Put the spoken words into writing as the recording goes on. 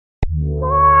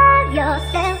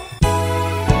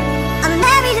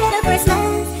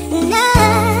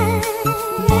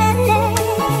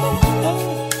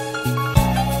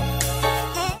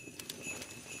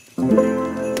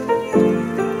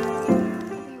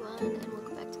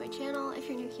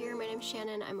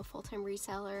a full-time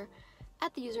reseller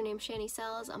at the username Shanny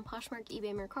Sells on Poshmark,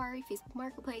 eBay, Mercari, Facebook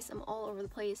Marketplace. I'm all over the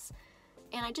place.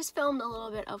 And I just filmed a little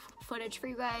bit of footage for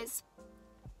you guys.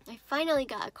 I finally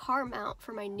got a car mount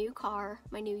for my new car,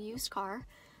 my new used car.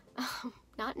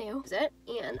 Not new, is it?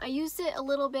 And I used it a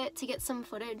little bit to get some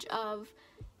footage of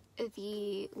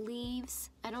the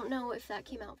leaves. I don't know if that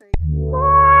came out very good.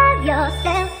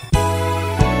 Yourself.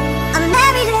 A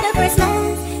merry little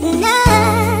Christmas night.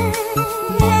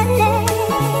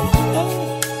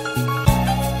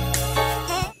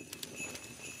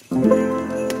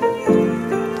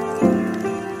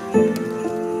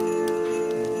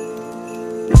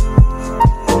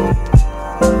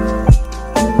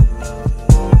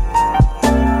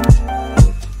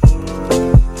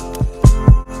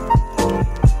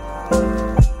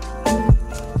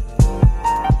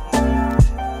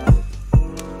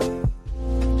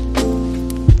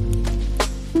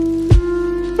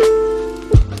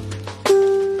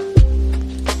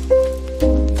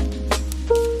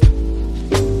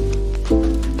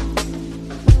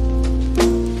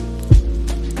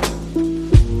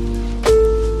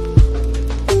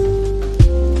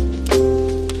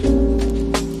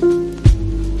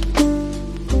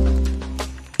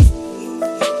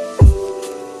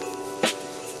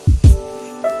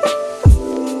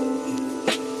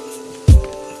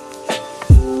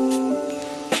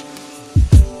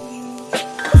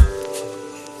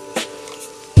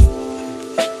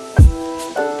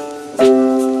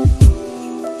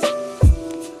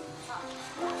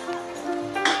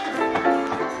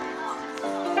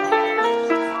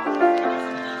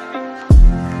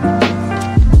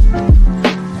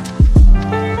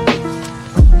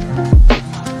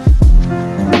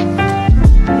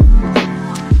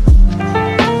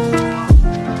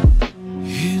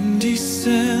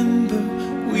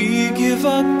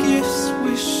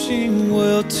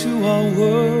 To our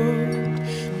world,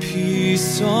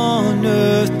 peace on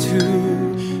earth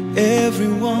to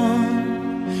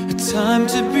everyone. A time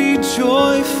to be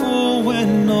joyful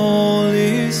when all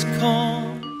is calm.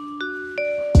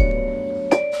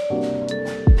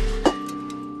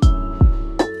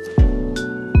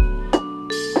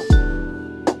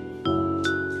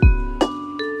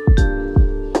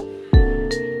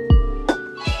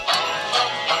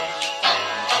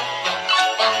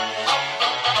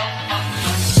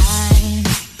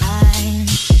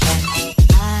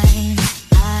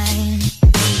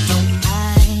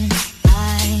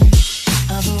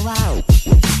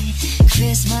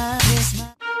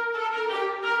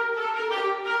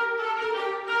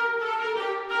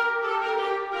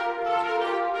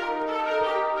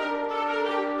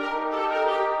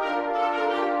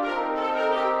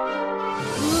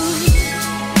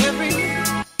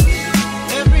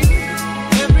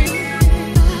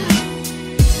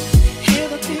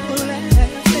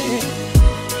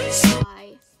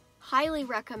 Highly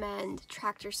recommend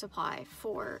Tractor Supply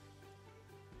for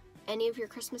any of your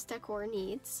Christmas decor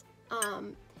needs.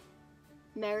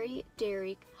 Merry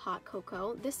Dairy Hot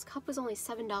Cocoa. This cup was only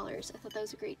 $7. I thought that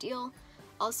was a great deal.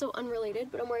 Also unrelated,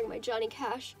 but I'm wearing my Johnny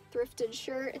Cash thrifted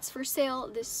shirt. It's for sale.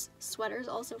 This sweater is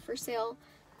also for sale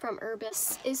from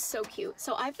𝗵𝗶𝘁𝗃𝗗𝗃. Is so cute.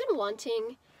 So I've been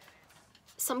wanting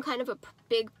some kind of a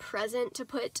big present to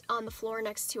put on the floor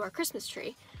next to our Christmas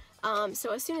tree.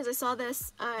 So as soon as I saw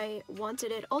this, I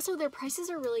wanted it. Also, their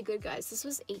prices are really good, guys. This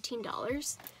was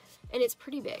 $18, and it's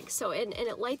pretty big. So, and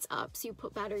it lights up, so you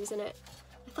put batteries in it.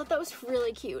 I thought that was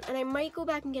really cute, and I might go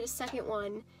back and get a second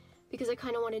one because I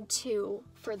kind of wanted two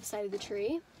for the side of the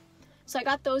tree. So I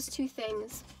got those two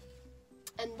things,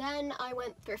 and then I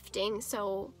went thrifting,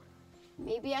 so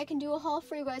maybe I can do a haul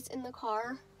for you guys in the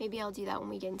car. Maybe I'll do that when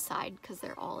we get inside because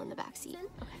they're all in the back seat.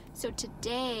 Okay. So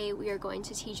today we are going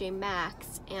to TJ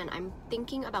Maxx, and I'm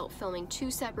thinking about filming two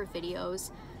separate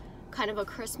videos. Kind of a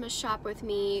Christmas shop with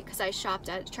me because I shopped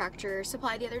at Tractor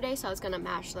Supply the other day, so I was going to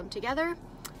mash them together.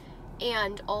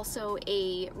 And also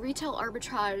a retail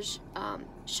arbitrage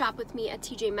shop with me at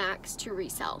TJ Maxx to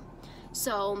resell.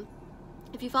 So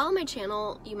if you follow my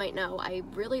channel, you might know I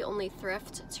really only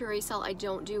thrift to resell. I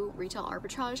don't do retail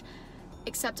arbitrage,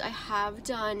 except I have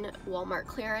done Walmart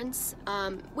clearance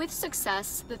with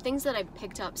success. The things that I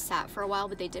picked up sat for a while,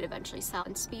 but they did eventually sell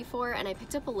in 𝗵𝗆, and I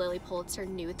picked up a 𝗵𝗆𝗇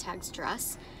new with tags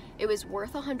dress. It was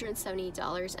worth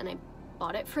 $178, and I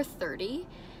bought it for $30.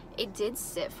 It did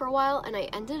sit for a while, and I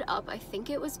ended up, I think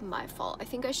it was my fault. I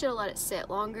think I should have let it sit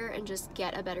longer and just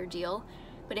get a better deal.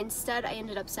 But instead, I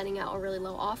ended up sending out a really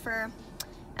low offer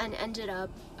and ended up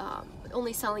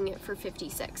only selling it for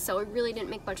 $56. So I really didn't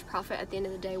make much profit at the end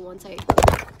of the day once I...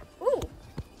 Ooh!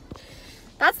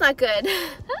 That's not good.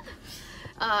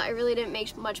 I really didn't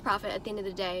make much profit at the end of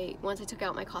the day once I took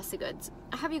out my cost of goods.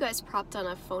 I have you guys propped on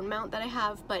a phone mount that I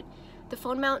have, but the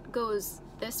phone mount goes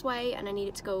this way and I need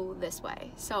it to go this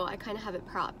way, so I kind of have it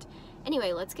propped.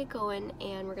 Anyway, let's get going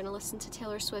and we're gonna listen to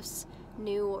Taylor Swift's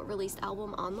new released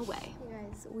album, On the Way. Hey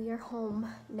guys, we are home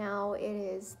now. It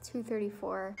is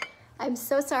 2:34. I'm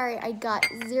so sorry I got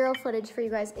zero footage for you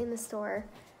guys in the store.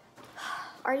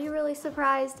 Are you really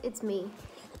surprised? It's me.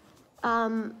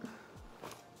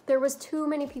 There was too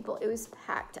many people. It was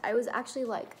packed. I was actually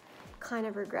like kind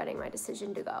of regretting my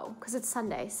decision to go because it's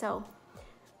Sunday. So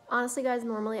honestly guys,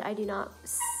 normally I do not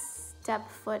step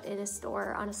foot in a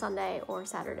store on a Sunday or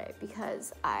Saturday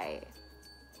because I'm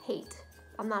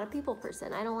not a people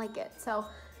person. I don't like it. So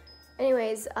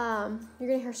anyways, you're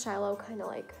gonna hear Shiloh kind of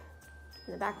like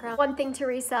in the background. One thing to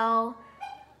resell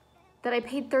that I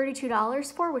paid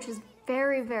 $32 for, which is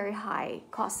very, very high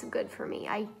cost of good for me.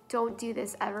 I don't do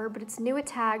this ever, but it's new at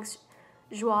Tags,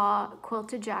 𝗍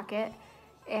quilted jacket,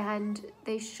 and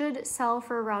they should sell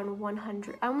for around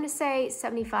 100. I'm gonna say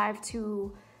 75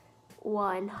 to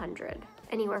 100,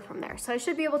 anywhere from there. So I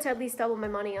should be able to at least double my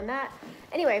money on that.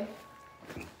 Anyway,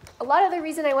 a lot of the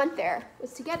reason I went there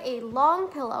was to get a long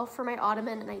pillow for my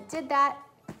ottoman, and I did that.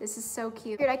 This is so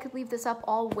cute. I figured I could leave this up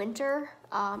all winter,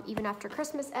 even after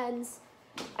Christmas ends.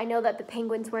 I know that the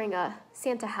penguin's wearing a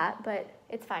Santa hat, but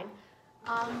it's fine.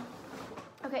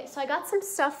 Okay, so I got some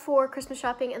stuff for Christmas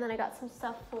shopping, and then I got some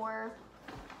stuff for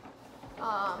the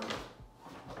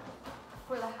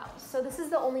house. So this is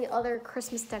the only other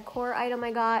Christmas decor item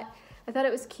I got. I thought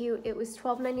it was cute. It was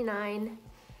 $12.99,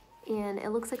 and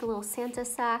it looks like a little Santa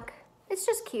sack. It's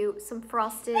just cute. Some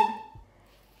frosted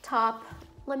top.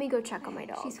 Let me go check on my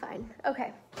dog. She's fine.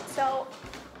 Okay, so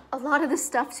a lot of this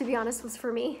stuff, to be honest, was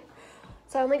for me.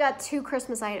 So I only got two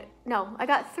Christmas items. No, I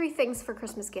got 3 things for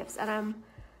Christmas gifts, and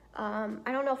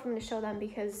I don't know if I'm gonna show them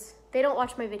because they don't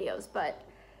watch my videos, but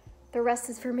the rest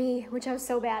is for me, which I was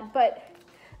so bad. But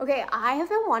okay, I have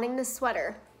been wanting this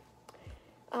sweater.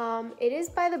 It is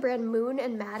by the brand Moon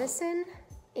and Madison,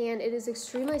 and it is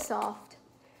extremely soft.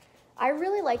 I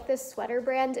really like this sweater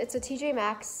brand. It's a TJ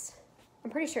Maxx.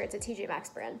 I'm pretty sure it's a TJ Maxx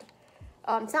brand.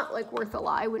 It's not like worth a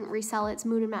lot. I wouldn't resell it. It's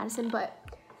Moon and Madison, but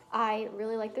I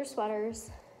really like their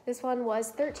sweaters. This one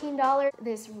was $13.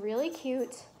 This really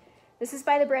cute. This is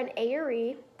by the brand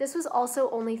𝗂𝗎. This was also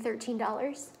only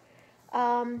 $13.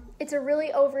 It's a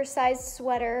really oversized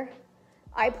sweater.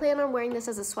 I plan on wearing this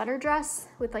as a sweater dress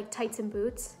with like tights and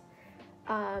boots.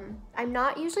 I'm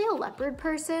not usually a leopard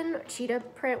person, cheetah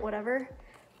print, whatever,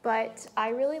 but I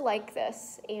really like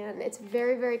this, and it's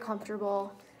very, very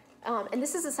comfortable. And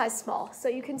this is a size small, so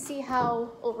you can see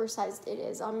how oversized it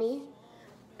is on me.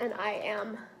 And I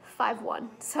am 5'1",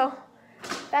 so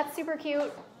that's super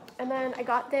cute. And then I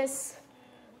got this.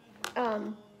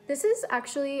 This is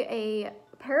actually a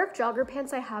pair of jogger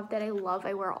pants I have that I love.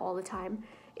 I wear all the time.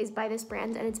 Is by this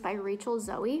brand, and it's by Rachel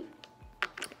Zoe.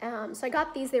 So I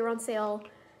got these. They were on sale.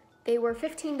 They were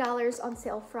 $15 on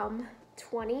sale from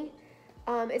 $20.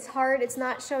 It's hard. It's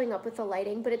not showing up with the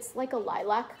lighting, but it's like a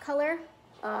lilac color,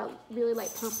 really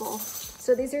light purple.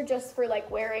 So these are just for like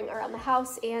wearing around the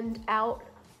house and out.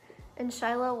 And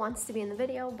Shiloh wants to be in the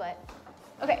video, but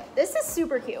okay, this is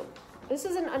super cute. This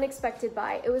is an unexpected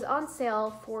buy. It was on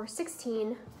sale for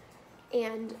 $16,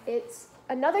 and it's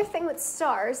another thing with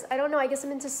stars. I don't know, I guess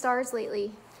I'm into stars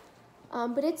lately.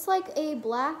 But it's like a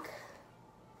black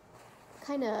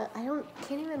kind of,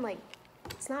 can't even like,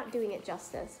 it's not doing it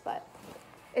justice, but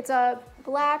it's a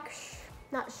black,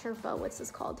 not 𝗫𝗎, what's this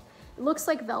called? It looks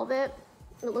like velvet.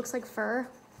 It looks like fur.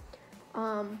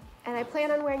 And I plan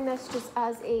on wearing this just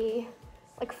as a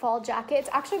like fall jacket. It's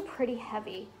actually pretty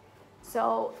heavy.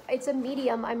 So it's a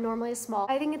medium. I'm normally a small.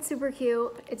 I think it's super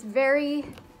cute. It's very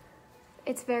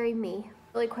me.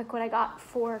 Really quick, what I got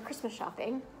for Christmas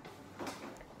shopping.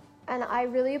 And I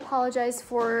really apologize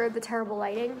for the terrible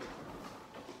lighting.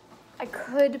 I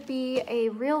could be a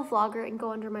real vlogger and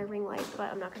go under my ring light,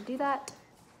 but I'm not gonna do that.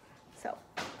 So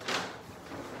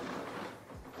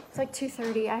it's like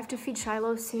 2:30. I have to feed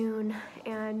Shiloh soon,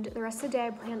 and the rest of the day I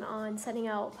plan on sending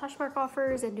out Poshmark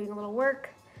offers and doing a little work.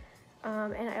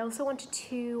 And I also wanted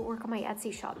to work on my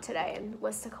Etsy shop today and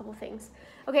list a couple things.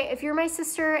 Okay, if you're my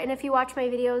sister and if you watch my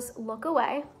videos, look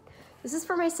away. This is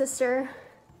for my sister.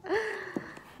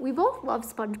 We both love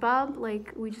SpongeBob,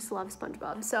 like we just love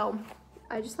SpongeBob. So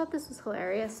I just thought this was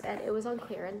hilarious, and it was on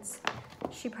clearance.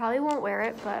 She probably won't wear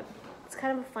it, but it's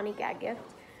kind of a funny gag gift.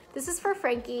 This is for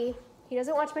Frankie. He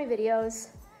doesn't watch my videos.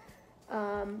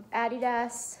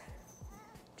 Adidas.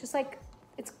 Just like,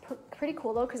 it's pretty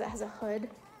cool though because it has a hood.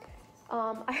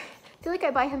 I feel like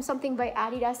I buy him something by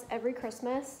Adidas every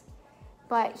Christmas,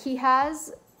 but he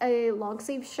has a long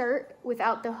sleeve shirt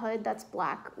without the hood that's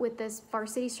black with this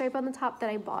varsity stripe on the top that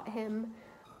I bought him,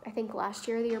 I think last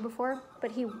year or the year before,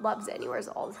 but he loves it and he wears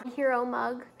it all the time. Hero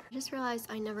mug. I just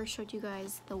realized I never showed you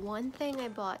guys the one thing I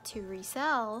bought to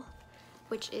resell,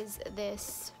 which is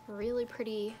this really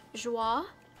pretty 𝗍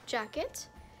jacket.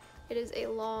 It is a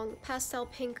long pastel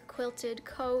pink quilted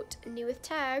coat, new with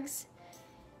tags.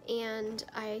 And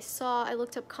I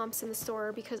looked up comps in the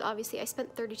store because obviously I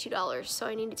spent $32, so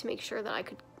I needed to make sure that I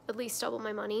could at least double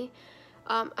my money.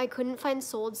 I couldn't find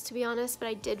solds, to be honest, but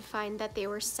I did find that they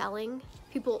were selling.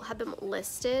 People had them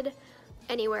listed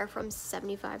anywhere from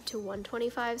 $75 to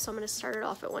 $125, so I'm going to start it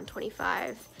off at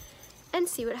 $125 and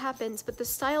see what happens. But the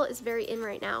style is very in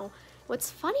right now. What's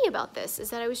funny about this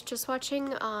is that I was just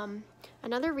watching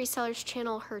another reseller's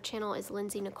channel. Her channel is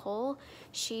Lindsay Nicole.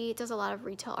 She does a lot of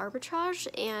retail arbitrage,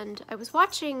 and I was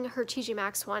watching her TJ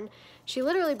Maxx one. She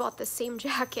literally bought the same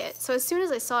jacket. So as soon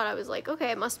as I saw it, I was like,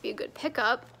 okay, it must be a good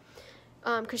pickup,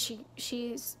 because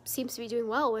she seems to be doing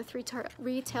well with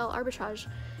retail arbitrage.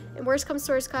 And worst comes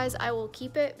to worst, guys, I will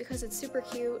keep it because it's super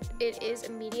cute. It is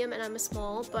a medium and I'm a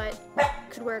small, but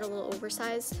could wear it a little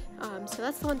oversized. So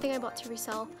that's the one thing I bought to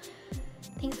resell.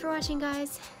 Thanks for watching,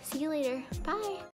 guys. See you later. Bye.